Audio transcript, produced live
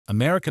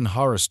American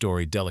Horror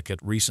Story Delicate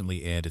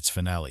recently aired its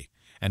finale,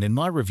 and in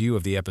my review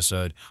of the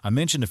episode, I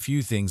mentioned a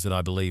few things that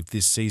I believed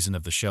this season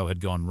of the show had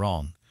gone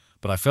wrong,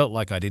 but I felt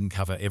like I didn't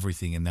cover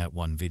everything in that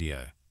one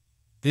video.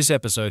 This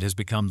episode has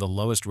become the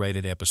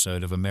lowest-rated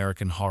episode of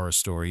American Horror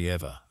Story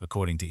ever,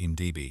 according to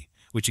IMDb,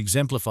 which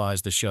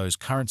exemplifies the show's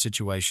current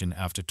situation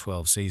after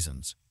 12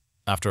 seasons.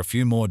 After a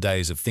few more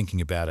days of thinking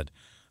about it,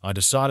 I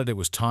decided it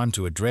was time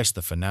to address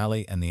the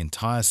finale and the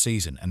entire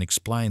season and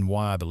explain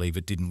why I believe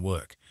it didn't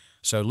work.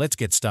 So let's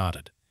get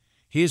started.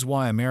 Here's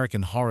why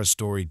American Horror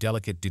Story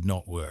Delicate did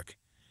not work.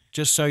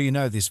 Just so you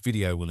know, this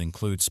video will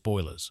include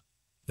spoilers.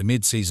 The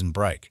mid-season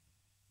break.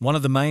 One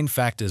of the main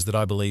factors that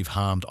I believe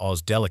harmed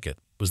AHS Delicate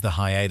was the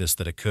hiatus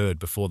that occurred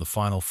before the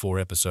final 4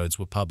 episodes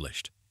were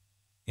published.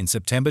 In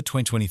September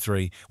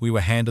 2023, we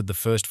were handed the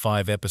first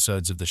 5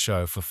 episodes of the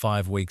show for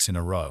 5 weeks in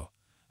a row,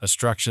 a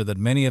structure that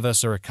many of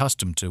us are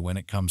accustomed to when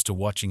it comes to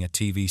watching a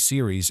TV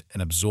series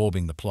and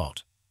absorbing the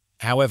plot.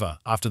 However,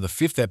 after the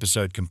 5th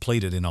episode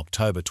completed in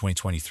October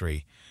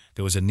 2023,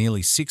 there was a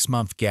nearly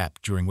 6-month gap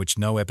during which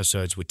no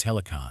episodes were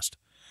telecast.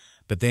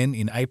 But then,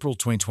 in April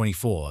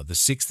 2024, the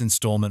 6th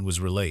installment was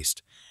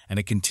released, and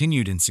it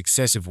continued in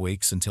successive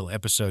weeks until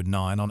episode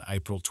 9 on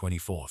April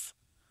 24th.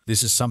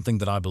 This is something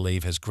that I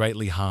believe has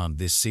greatly harmed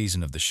this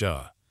season of the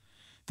show.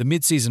 The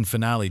mid-season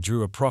finale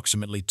drew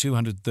approximately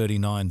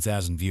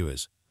 239,000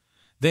 viewers.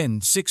 Then,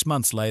 6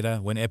 months later,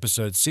 when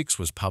episode 6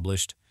 was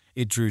published,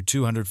 it drew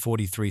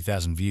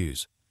 243,000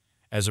 views.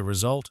 As a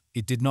result,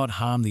 it did not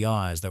harm the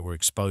eyes that were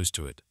exposed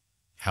to it.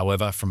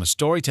 However, from a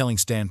storytelling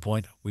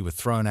standpoint, we were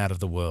thrown out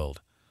of the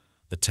world.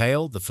 The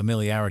tale, the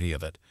familiarity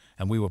of it,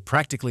 and we were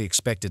practically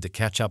expected to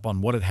catch up on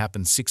what had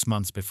happened 6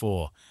 months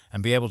before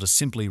and be able to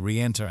simply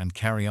re-enter and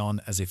carry on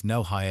as if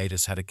no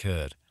hiatus had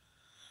occurred.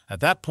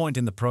 At that point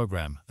in the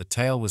program, the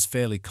tale was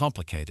fairly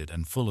complicated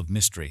and full of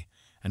mystery,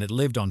 and it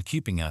lived on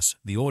keeping us,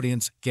 the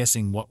audience,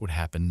 guessing what would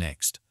happen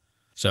next.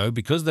 So,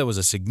 because there was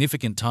a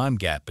significant time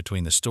gap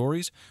between the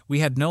stories, we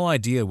had no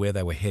idea where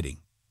they were heading.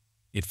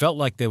 It felt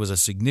like there was a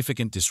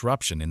significant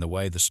disruption in the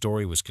way the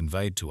story was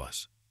conveyed to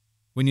us.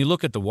 When you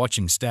look at the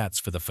watching stats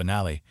for the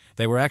finale,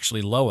 they were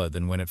actually lower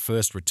than when it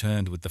first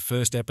returned with the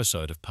first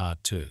episode of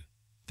Part 2.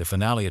 The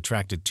finale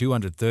attracted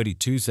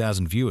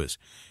 232,000 viewers,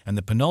 and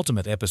the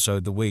penultimate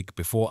episode the week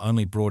before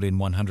only brought in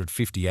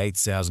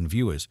 158,000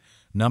 viewers,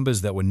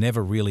 numbers that were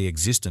never really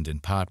existent in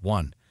Part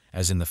 1,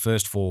 as in the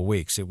first 4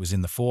 weeks it was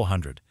in the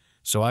 400.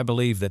 So I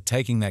believe that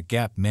taking that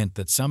gap meant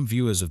that some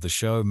viewers of the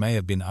show may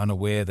have been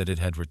unaware that it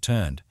had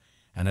returned,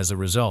 and as a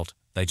result,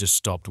 they just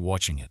stopped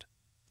watching it.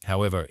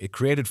 However, it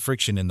created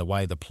friction in the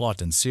way the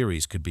plot and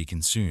series could be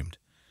consumed.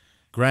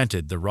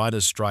 Granted, the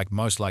writers' strike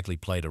most likely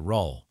played a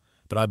role,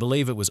 but I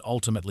believe it was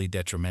ultimately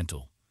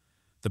detrimental.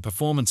 The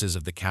performances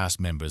of the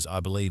cast members, I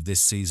believe this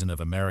season of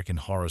American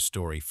Horror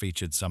Story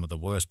featured some of the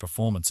worst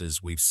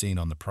performances we've seen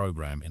on the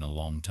program in a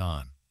long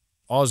time.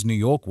 Oz New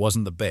York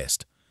wasn't the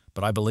best,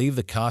 but I believe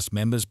the cast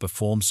members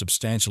performed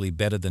substantially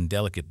better than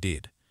Delicate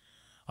did.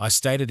 I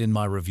stated in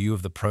my review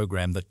of the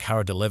program that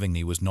Cara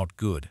Delevingne was not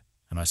good,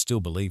 and I still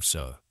believe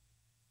so.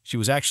 She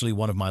was actually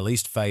one of my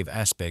least fave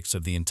aspects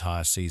of the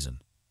entire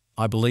season.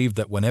 I believed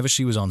that whenever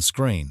she was on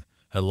screen,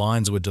 her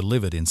lines were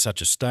delivered in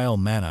such a stale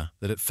manner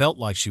that it felt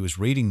like she was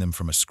reading them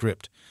from a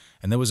script,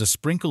 and there was a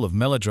sprinkle of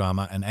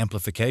melodrama and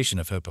amplification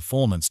of her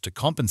performance to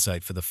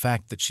compensate for the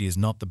fact that she is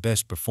not the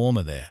best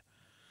performer there.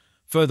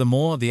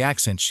 Furthermore, the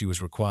accents she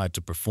was required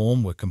to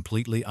perform were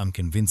completely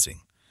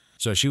unconvincing,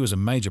 so she was a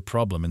major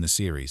problem in the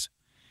series.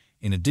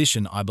 In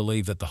addition, I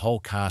believe that the whole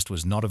cast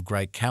was not of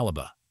great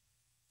caliber.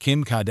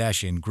 Kim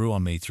Kardashian grew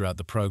on me throughout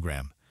the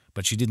program,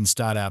 but she didn't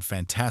start out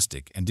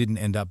fantastic and didn't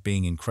end up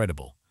being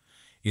incredible.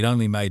 It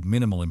only made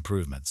minimal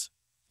improvements.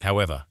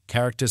 However,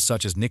 characters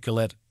such as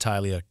Nicolette,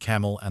 Talia,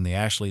 Camel, and the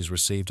Ashleys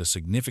received a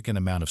significant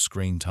amount of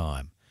screen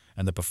time,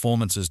 and the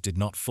performances did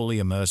not fully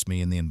immerse me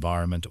in the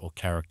environment or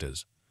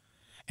characters.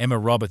 Emma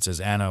Roberts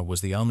as Anna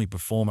was the only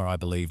performer I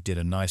believe did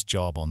a nice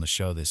job on the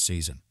show this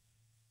season.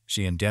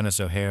 She and Dennis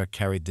O'Hare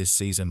carried this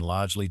season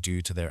largely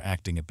due to their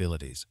acting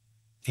abilities.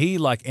 He,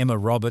 like Emma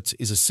Roberts,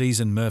 is a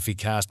seasoned Murphy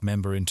cast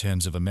member in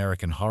terms of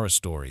American Horror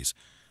Stories,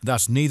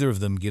 thus neither of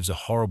them gives a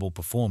horrible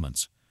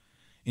performance.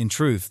 In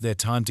truth, their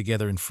time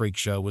together in Freak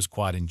Show was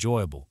quite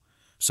enjoyable,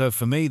 so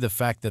for me the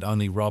fact that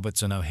only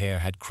Roberts and O'Hare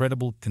had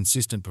credible,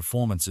 consistent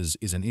performances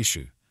is an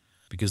issue,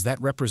 because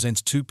that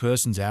represents 2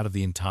 persons out of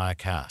the entire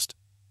cast.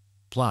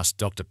 Plus,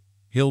 Dr.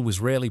 Hill was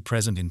rarely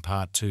present in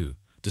Part 2,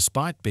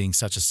 despite being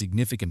such a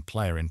significant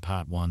player in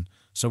Part 1,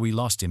 so we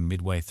lost him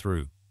midway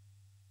through.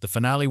 The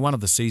finale, one of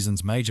the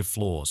season's major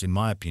flaws, in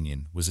my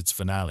opinion, was its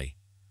finale.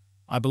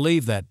 I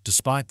believe that,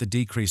 despite the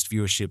decreased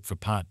viewership for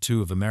Part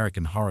 2 of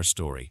American Horror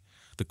Story,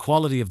 the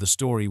quality of the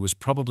story was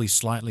probably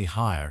slightly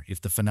higher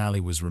if the finale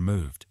was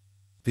removed.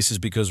 This is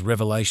because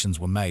revelations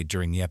were made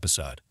during the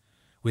episode.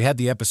 We had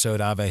the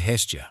episode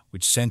AHS,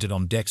 which centered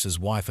on Dex's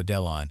wife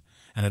Adeline,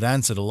 and it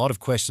answered a lot of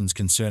questions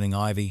concerning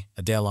Ivy,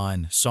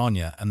 Adeline,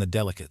 Sonia, and the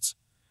Delicates.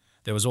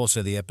 There was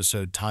also the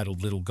episode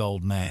titled Little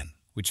Gold Man,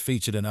 which which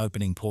featured an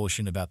opening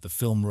portion about the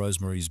film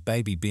Rosemary's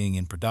Baby being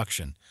in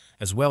production,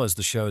 as well as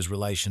the show's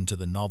relation to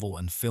the novel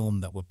and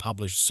film that were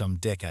published some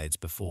decades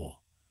before.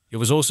 It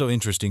was also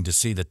interesting to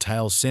see the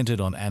tale centered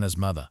on Anna's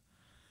mother.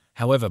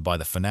 However, by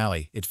the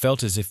finale, it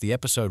felt as if the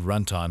episode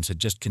runtimes had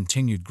just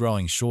continued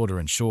growing shorter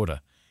and shorter,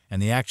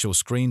 and the actual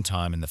screen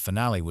time in the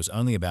finale was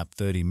only about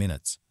 30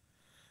 minutes.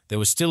 There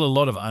was still a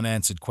lot of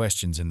unanswered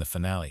questions in the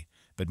finale,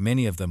 but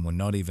many of them were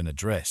not even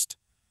addressed.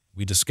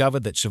 We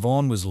discovered that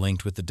Siobhan was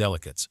linked with the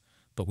Delicates,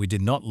 but we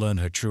did not learn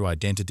her true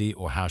identity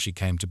or how she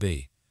came to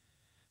be.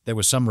 There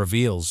were some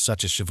reveals,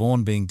 such as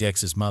Siobhan being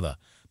Dex's mother,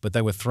 but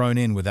they were thrown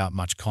in without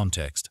much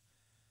context.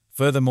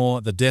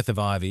 Furthermore, the death of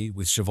Ivy,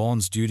 with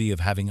Siobhan's duty of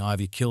having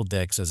Ivy kill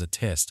Dex as a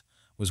test,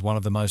 was one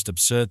of the most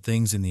absurd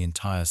things in the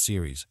entire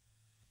series.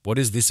 What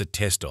is this a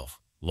test of?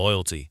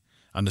 Loyalty?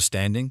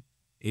 Understanding?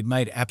 It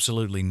made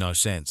absolutely no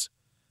sense.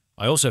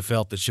 I also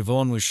felt that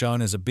Siobhan was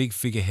shown as a big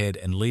figurehead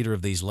and leader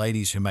of these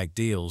ladies who make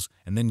deals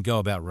and then go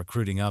about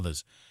recruiting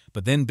others,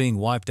 but then being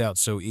wiped out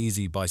so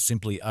easy by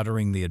simply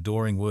uttering the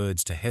adoring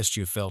words to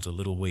Hestia felt a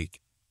little weak.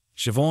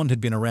 Siobhan had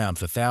been around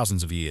for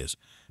thousands of years,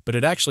 but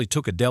it actually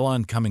took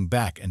Adeline coming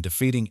back and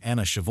defeating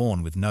Anna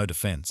Siobhan with no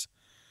defense.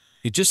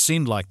 It just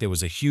seemed like there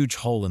was a huge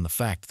hole in the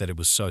fact that it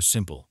was so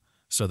simple,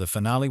 so the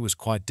finale was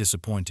quite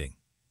disappointing.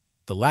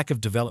 The lack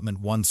of development.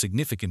 One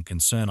significant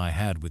concern I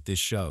had with this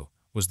show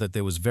was that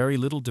there was very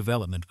little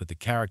development with the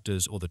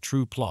characters or the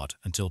true plot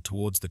until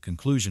towards the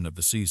conclusion of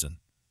the season.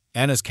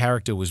 Anna's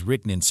character was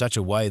written in such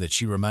a way that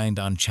she remained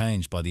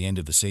unchanged by the end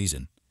of the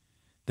season.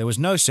 There was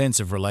no sense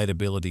of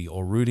relatability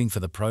or rooting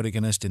for the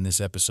protagonist in this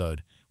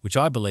episode, which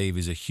I believe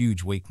is a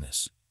huge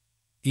weakness.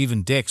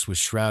 Even Dex was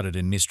shrouded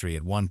in mystery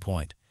at one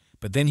point,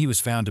 but then he was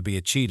found to be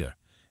a cheater,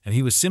 and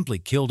he was simply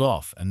killed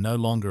off and no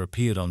longer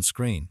appeared on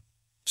screen.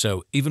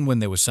 So, even when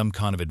there was some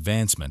kind of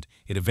advancement,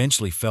 it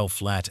eventually fell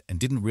flat and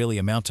didn't really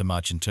amount to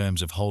much in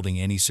terms of holding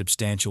any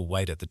substantial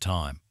weight at the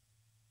time.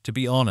 To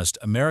be honest,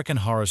 American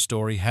Horror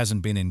Story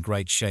hasn't been in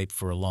great shape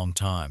for a long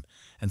time,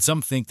 and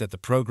some think that the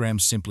program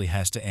simply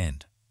has to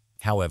end.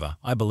 However,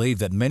 I believe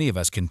that many of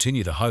us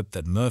continue to hope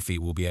that Murphy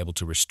will be able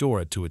to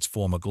restore it to its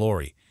former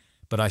glory,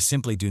 but I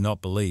simply do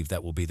not believe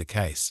that will be the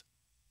case.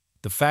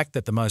 The fact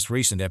that the most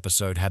recent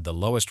episode had the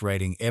lowest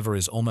rating ever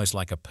is almost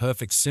like a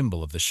perfect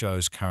symbol of the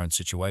show's current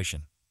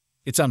situation.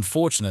 It's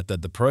unfortunate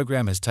that the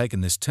program has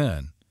taken this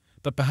turn,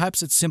 but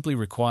perhaps it simply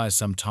requires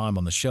some time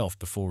on the shelf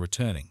before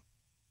returning.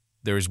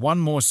 There is one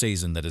more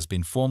season that has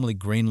been formally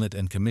greenlit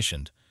and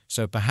commissioned,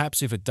 so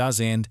perhaps if it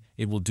does end,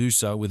 it will do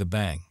so with a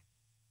bang.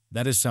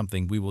 That is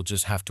something we will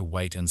just have to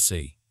wait and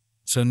see.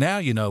 So now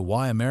you know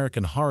why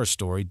American Horror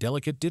Story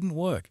Delicate didn't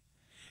work.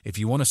 If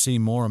you want to see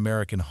more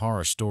American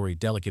Horror Story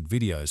Delicate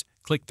videos,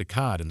 click the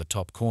card in the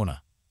top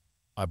corner.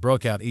 I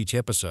broke out each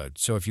episode,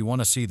 so if you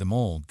want to see them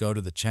all, go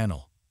to the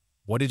channel.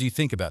 What did you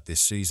think about this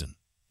season?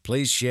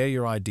 Please share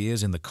your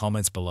ideas in the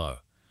comments below.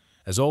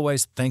 As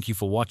always, thank you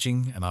for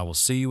watching, and I will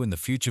see you in the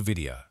future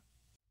video.